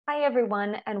Hi,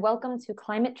 everyone, and welcome to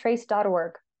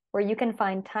climatetrace.org, where you can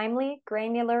find timely,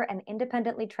 granular, and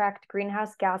independently tracked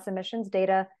greenhouse gas emissions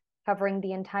data covering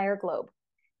the entire globe.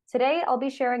 Today, I'll be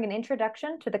sharing an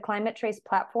introduction to the Climate Trace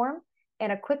platform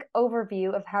and a quick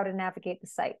overview of how to navigate the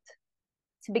site.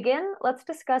 To begin, let's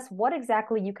discuss what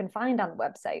exactly you can find on the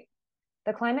website.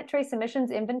 The Climate Trace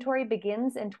emissions inventory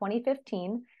begins in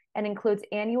 2015 and includes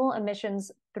annual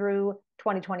emissions through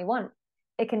 2021.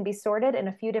 It can be sorted in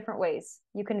a few different ways.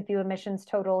 You can view emissions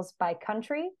totals by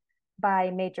country, by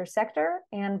major sector,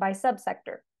 and by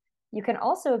subsector. You can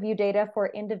also view data for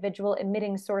individual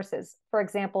emitting sources, for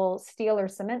example, steel or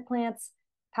cement plants,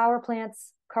 power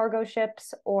plants, cargo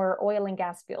ships, or oil and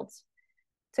gas fields.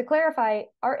 To clarify,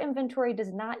 our inventory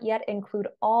does not yet include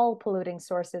all polluting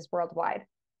sources worldwide,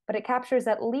 but it captures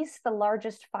at least the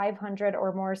largest 500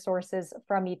 or more sources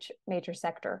from each major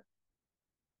sector.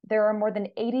 There are more than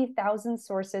 80,000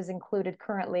 sources included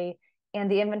currently, and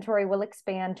the inventory will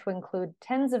expand to include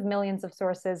tens of millions of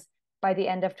sources by the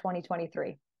end of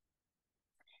 2023.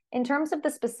 In terms of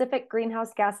the specific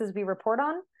greenhouse gases we report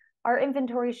on, our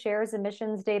inventory shares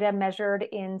emissions data measured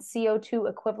in CO2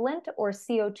 equivalent or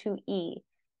CO2e,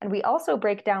 and we also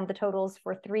break down the totals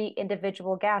for three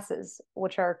individual gases,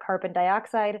 which are carbon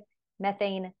dioxide,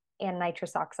 methane, and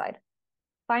nitrous oxide.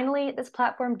 Finally, this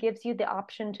platform gives you the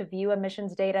option to view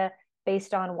emissions data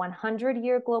based on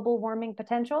 100-year global warming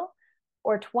potential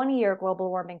or 20-year global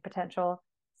warming potential,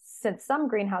 since some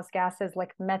greenhouse gases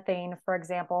like methane, for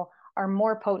example, are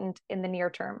more potent in the near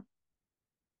term.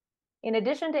 In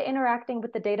addition to interacting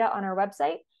with the data on our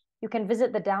website, you can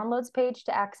visit the downloads page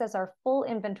to access our full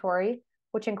inventory,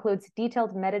 which includes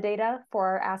detailed metadata for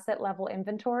our asset level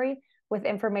inventory with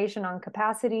information on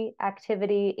capacity,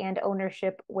 activity, and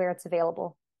ownership where it's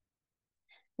available.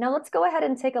 Now let's go ahead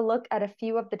and take a look at a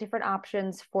few of the different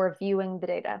options for viewing the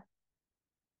data.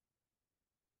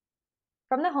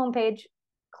 From the homepage,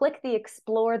 click the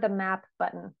Explore the Map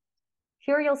button.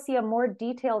 Here you'll see a more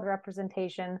detailed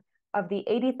representation of the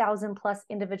 80,000 plus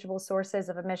individual sources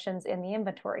of emissions in the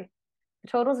inventory. The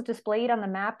totals displayed on the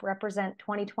map represent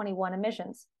 2021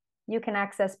 emissions. You can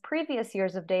access previous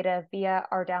years of data via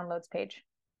our downloads page.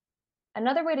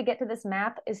 Another way to get to this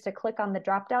map is to click on the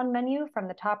drop-down menu from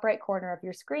the top right corner of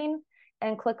your screen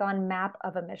and click on Map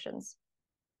of Emissions.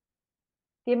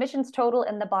 The emissions total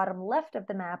in the bottom left of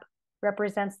the map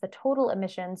represents the total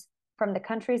emissions from the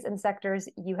countries and sectors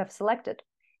you have selected.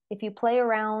 If you play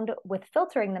around with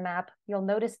filtering the map, you'll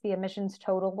notice the emissions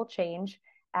total will change,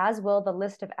 as will the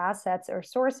list of assets or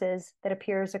sources that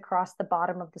appears across the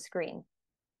bottom of the screen.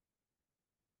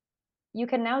 You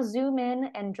can now zoom in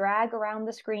and drag around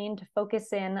the screen to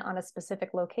focus in on a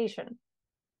specific location.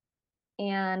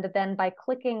 And then by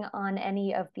clicking on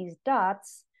any of these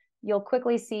dots, you'll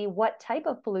quickly see what type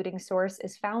of polluting source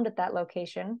is found at that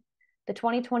location, the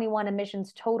 2021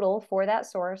 emissions total for that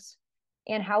source,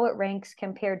 and how it ranks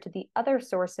compared to the other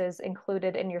sources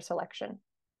included in your selection.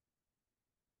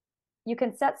 You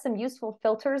can set some useful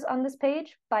filters on this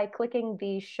page by clicking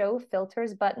the Show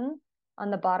Filters button on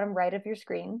the bottom right of your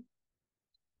screen.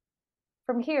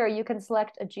 From here, you can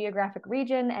select a geographic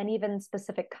region and even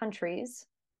specific countries.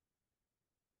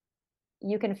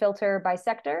 You can filter by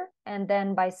sector and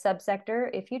then by subsector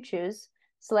if you choose,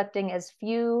 selecting as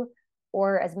few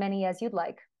or as many as you'd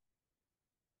like.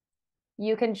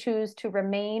 You can choose to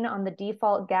remain on the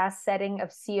default gas setting of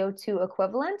CO2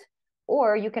 equivalent,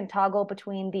 or you can toggle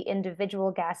between the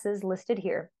individual gases listed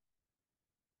here.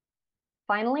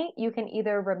 Finally, you can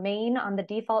either remain on the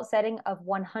default setting of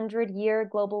 100-year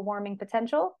global warming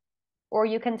potential, or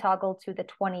you can toggle to the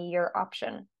 20-year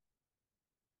option.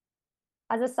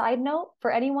 As a side note,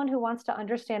 for anyone who wants to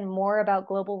understand more about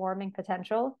global warming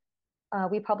potential,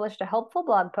 we published a helpful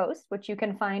blog post, which you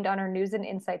can find on our News and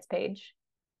Insights page,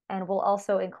 and we'll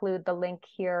also include the link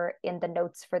here in the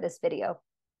notes for this video.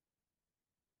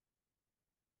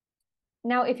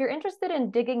 Now, if you're interested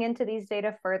in digging into these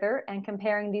data further and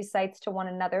comparing these sites to one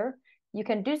another, you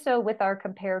can do so with our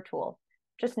Compare tool.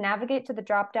 Just navigate to the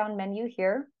drop-down menu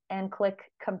here and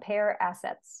click Compare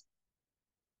Assets.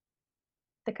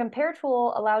 The Compare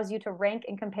tool allows you to rank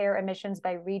and compare emissions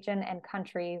by region and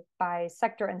country, by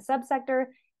sector and subsector,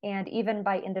 and even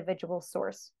by individual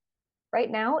source. Right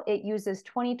now, it uses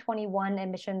 2021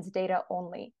 emissions data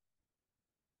only.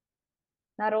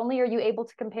 Not only are you able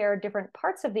to compare different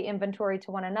parts of the inventory to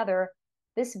one another,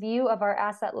 this view of our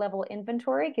asset level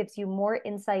inventory gives you more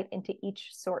insight into each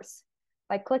source.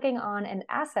 By clicking on an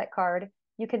asset card,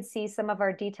 you can see some of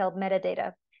our detailed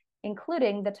metadata,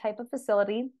 including the type of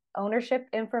facility, ownership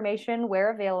information where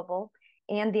available,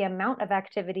 and the amount of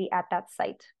activity at that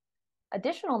site.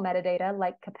 Additional metadata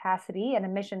like capacity and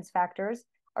emissions factors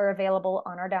are available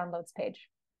on our downloads page.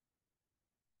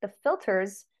 The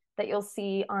filters that you'll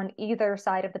see on either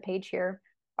side of the page here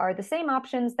are the same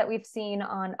options that we've seen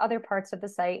on other parts of the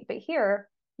site, but here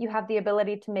you have the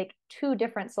ability to make two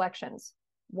different selections,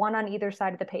 one on either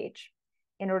side of the page,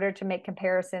 in order to make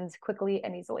comparisons quickly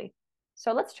and easily.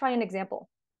 So let's try an example.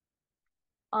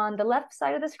 On the left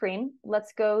side of the screen,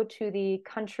 let's go to the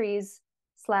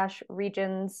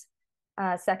countries/regions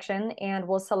section, and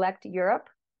we'll select Europe,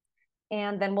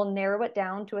 and then we'll narrow it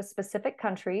down to a specific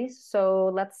country. So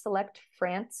let's select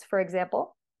France, for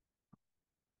example.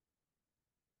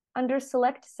 Under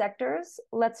select sectors,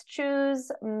 let's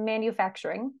choose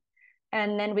manufacturing,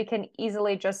 and then we can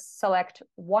easily just select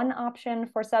one option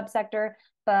for subsector,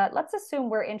 but let's assume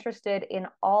we're interested in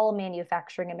all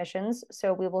manufacturing emissions,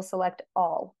 so we will select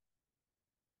all.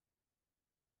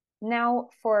 Now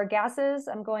for gases,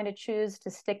 I'm going to choose to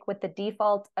stick with the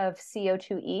default of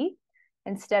CO2e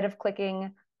instead of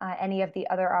clicking any of the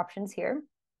other options here.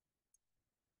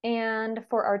 And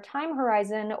for our time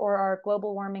horizon or our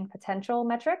global warming potential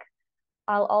metric,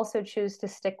 I'll also choose to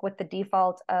stick with the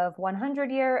default of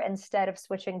 100-year instead of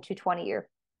switching to 20-year.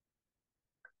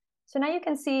 So now you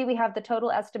can see we have the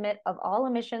total estimate of all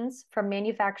emissions from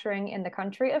manufacturing in the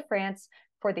country of France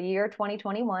for the year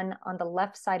 2021 on the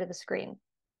left side of the screen.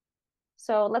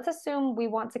 So let's assume we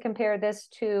want to compare this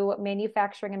to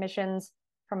manufacturing emissions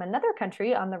from another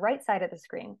country on the right side of the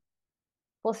screen.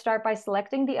 We'll start by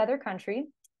selecting the other country.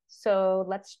 So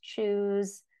let's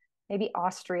choose maybe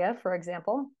Austria, for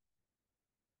example.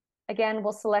 Again,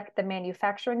 we'll select the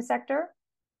manufacturing sector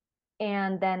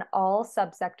and then all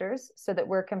subsectors so that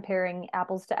we're comparing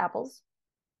apples to apples.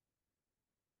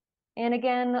 And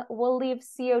again, we'll leave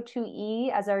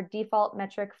CO2e as our default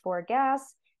metric for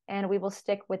gas, and we will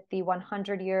stick with the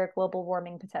 100-year global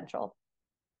warming potential.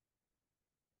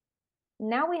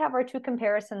 Now we have our two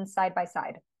comparisons side by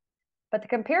side, but the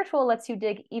compare tool lets you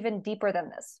dig even deeper than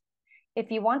this.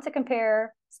 If you want to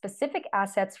compare specific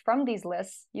assets from these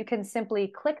lists, you can simply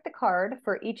click the card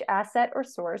for each asset or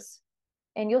source,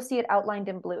 and you'll see it outlined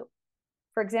in blue.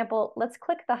 For example, let's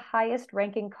click the highest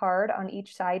ranking card on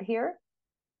each side here,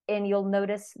 and you'll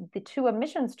notice the two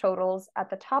emissions totals at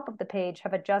the top of the page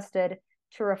have adjusted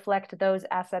to reflect those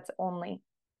assets only.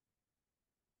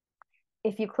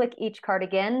 If you click each card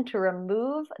again to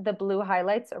remove the blue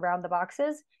highlights around the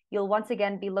boxes, you'll once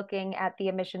again be looking at the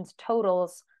emissions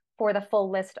totals for the full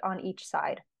list on each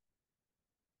side.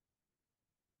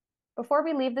 Before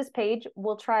we leave this page,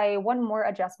 we'll try one more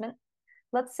adjustment.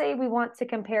 Let's say we want to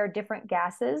compare different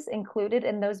gases included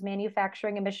in those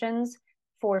manufacturing emissions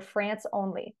for France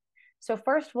only. So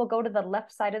first we'll go to the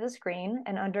left side of the screen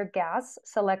and under gas,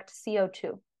 select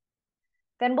CO2.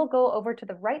 Then we'll go over to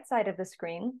the right side of the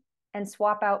screen and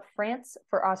swap out France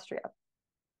for Austria.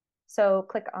 So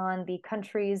click on the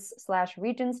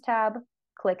countries/regions tab,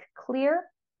 click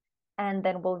clear, and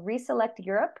then we'll reselect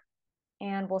Europe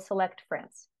and we'll select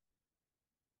France.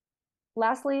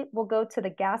 Lastly, we'll go to the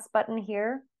gas button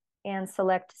here and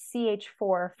select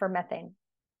CH4 for methane.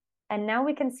 And now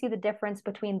we can see the difference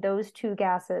between those two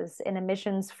gases in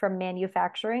emissions from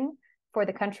manufacturing for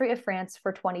the country of France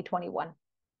for 2021.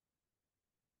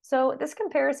 So this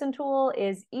comparison tool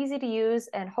is easy to use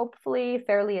and hopefully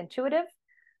fairly intuitive,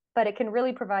 but it can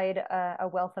really provide a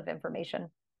wealth of information.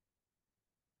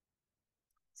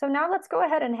 So now let's go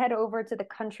ahead and head over to the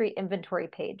country inventory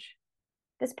page.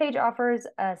 This page offers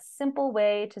a simple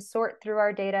way to sort through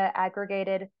our data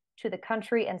aggregated to the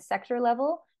country and sector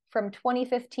level from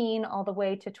 2015 all the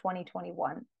way to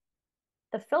 2021.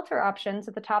 The filter options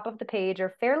at the top of the page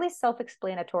are fairly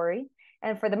self-explanatory,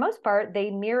 and for the most part, they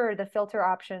mirror the filter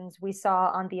options we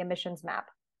saw on the emissions map.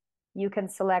 You can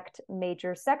select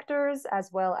major sectors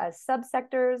as well as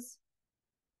subsectors.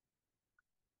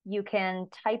 You can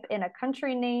type in a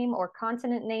country name or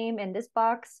continent name in this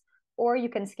box, or you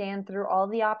can scan through all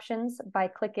the options by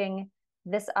clicking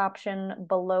this option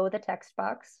below the text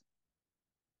box.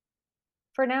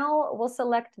 For now, we'll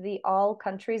select the All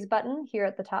Countries button here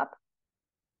at the top.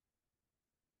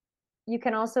 You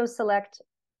can also select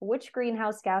which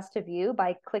greenhouse gas to view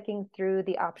by clicking through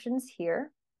the options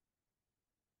here.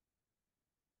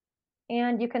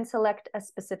 And you can select a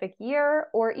specific year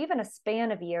or even a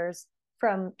span of years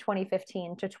from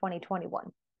 2015 to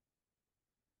 2021.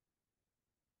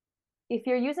 If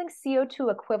you're using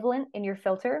CO2 equivalent in your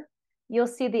filter, you'll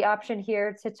see the option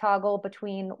here to toggle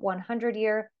between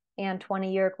 100-year and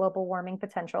 20-year global warming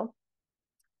potential.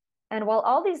 And while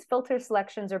all these filter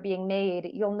selections are being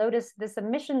made, you'll notice this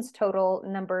emissions total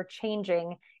number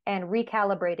changing and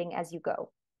recalibrating as you go.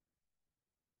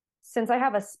 Since I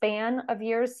have a span of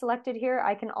years selected here,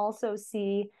 I can also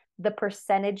see the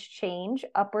percentage change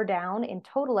up or down in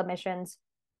total emissions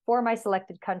for my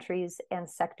selected countries and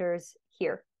sectors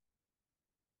here.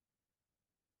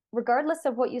 Regardless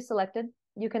of what you selected,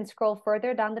 you can scroll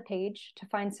further down the page to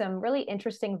find some really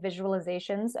interesting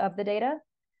visualizations of the data,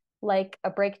 like a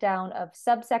breakdown of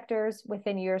subsectors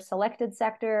within your selected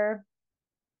sector,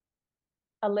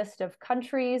 a list of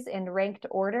countries in ranked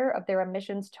order of their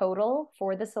emissions total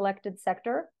for the selected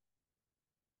sector.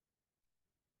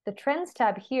 The Trends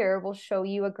tab here will show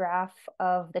you a graph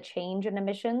of the change in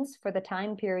emissions for the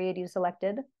time period you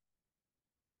selected.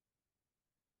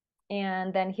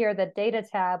 And then here, the Data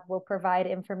tab will provide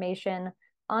information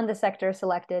on the sector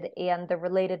selected and the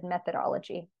related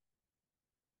methodology.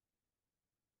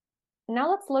 Now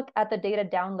let's look at the Data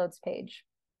Downloads page.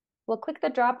 We'll click the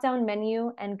drop-down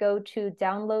menu and go to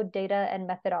Download Data and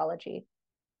Methodology.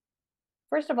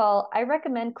 First of all, I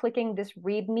recommend clicking this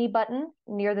Read Me button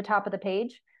near the top of the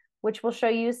page, which will show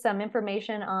you some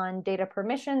information on data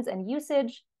permissions and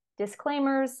usage,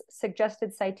 disclaimers,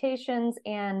 suggested citations,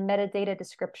 and metadata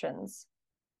descriptions.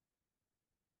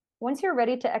 Once you're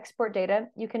ready to export data,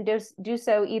 you can do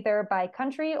so either by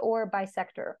country or by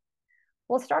sector.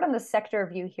 We'll start on the sector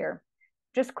view here.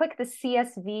 Just click the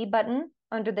CSV button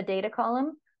under the data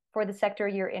column for the sector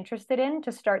you're interested in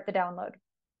to start the download.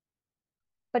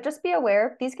 But just be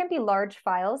aware, these can be large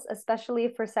files, especially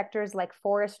for sectors like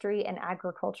forestry and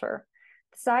agriculture.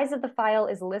 The size of the file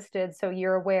is listed so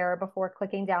you're aware before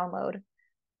clicking download.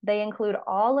 They include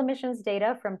all emissions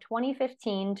data from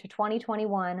 2015 to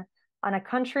 2021 on a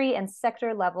country and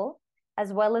sector level,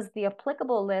 as well as the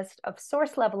applicable list of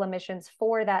source level emissions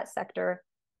for that sector,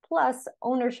 plus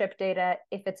ownership data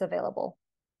if it's available.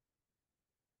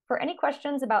 For any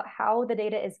questions about how the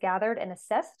data is gathered and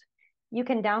assessed, you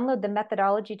can download the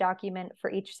methodology document for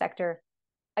each sector.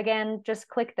 Again, just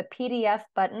click the PDF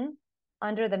button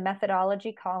under the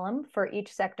methodology column for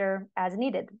each sector as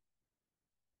needed.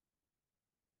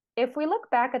 If we look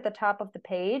back at the top of the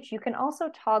page, you can also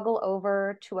toggle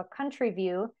over to a country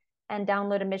view and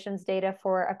download emissions data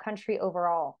for a country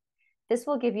overall. This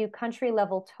will give you country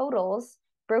level totals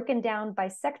broken down by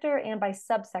sector and by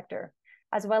subsector,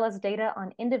 as well as data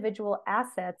on individual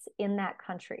assets in that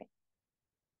country.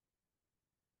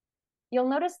 You'll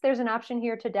notice there's an option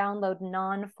here to download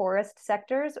non-forest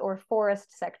sectors or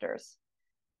forest sectors.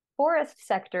 Forest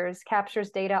sectors captures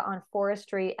data on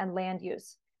forestry and land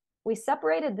use. We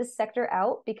separated this sector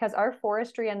out because our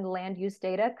forestry and land use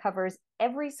data covers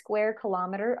every square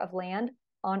kilometer of land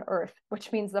on Earth,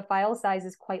 which means the file size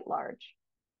is quite large.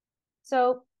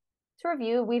 So to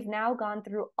review, we've now gone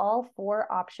through all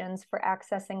 4 options for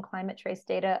accessing climate trace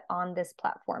data on this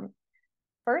platform.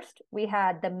 First, we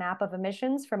had the map of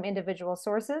emissions from individual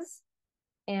sources,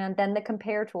 and then the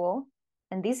compare tool.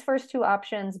 And these first 2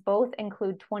 options both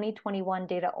include 2021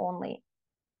 data only.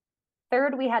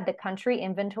 Third, we had the country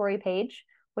inventory page,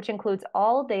 which includes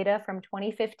all data from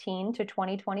 2015 to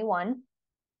 2021.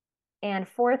 And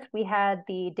fourth, we had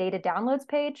the data downloads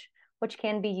page, which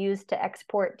can be used to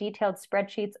export detailed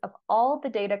spreadsheets of all the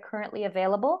data currently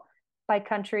available by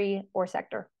country or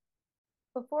sector.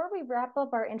 Before we wrap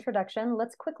up our introduction,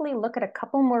 let's quickly look at a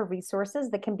couple more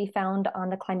resources that can be found on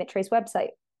the Climate Trace website.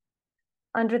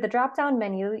 Under the drop-down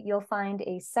menu, you'll find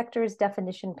a sectors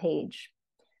definition page.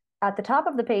 At the top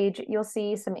of the page, you'll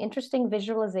see some interesting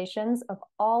visualizations of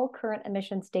all current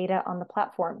emissions data on the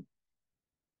platform.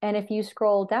 And if you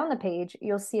scroll down the page,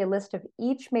 you'll see a list of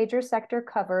each major sector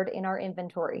covered in our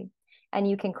inventory. And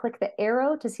you can click the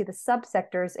arrow to see the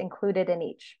subsectors included in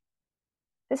each.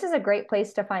 This is a great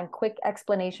place to find quick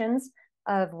explanations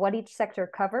of what each sector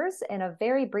covers and a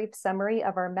very brief summary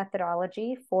of our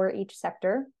methodology for each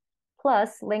sector,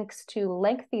 plus links to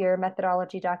lengthier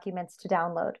methodology documents to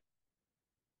download.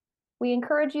 We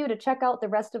encourage you to check out the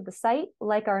rest of the site,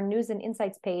 like our News and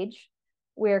Insights page.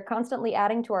 We're constantly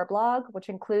adding to our blog, which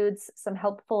includes some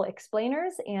helpful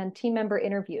explainers and team member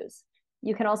interviews.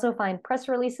 You can also find press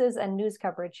releases and news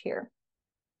coverage here.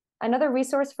 Another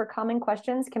resource for common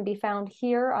questions can be found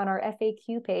here on our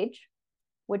FAQ page,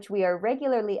 which we are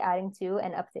regularly adding to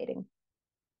and updating.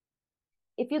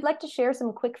 If you'd like to share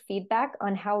some quick feedback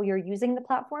on how you're using the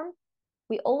platform,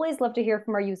 we always love to hear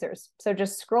from our users. So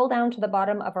just scroll down to the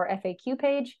bottom of our FAQ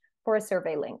page for a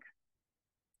survey link.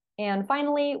 And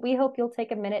finally, we hope you'll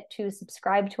take a minute to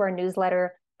subscribe to our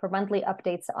newsletter for monthly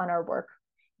updates on our work.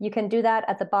 You can do that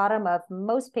at the bottom of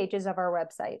most pages of our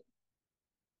website.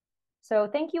 So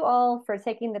thank you all for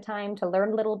taking the time to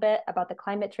learn a little bit about the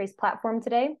Climate Trace platform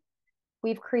today.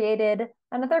 We've created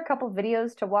another couple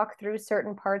videos to walk through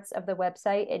certain parts of the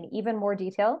website in even more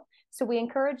detail. So we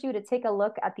encourage you to take a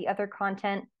look at the other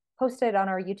content posted on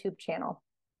our YouTube channel.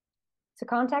 To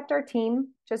contact our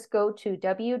team, just go to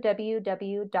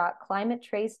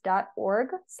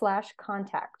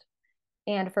www.climatetrace.org/contact.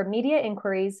 And for media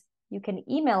inquiries, you can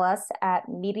email us at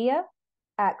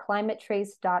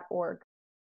media@climatetrace.org.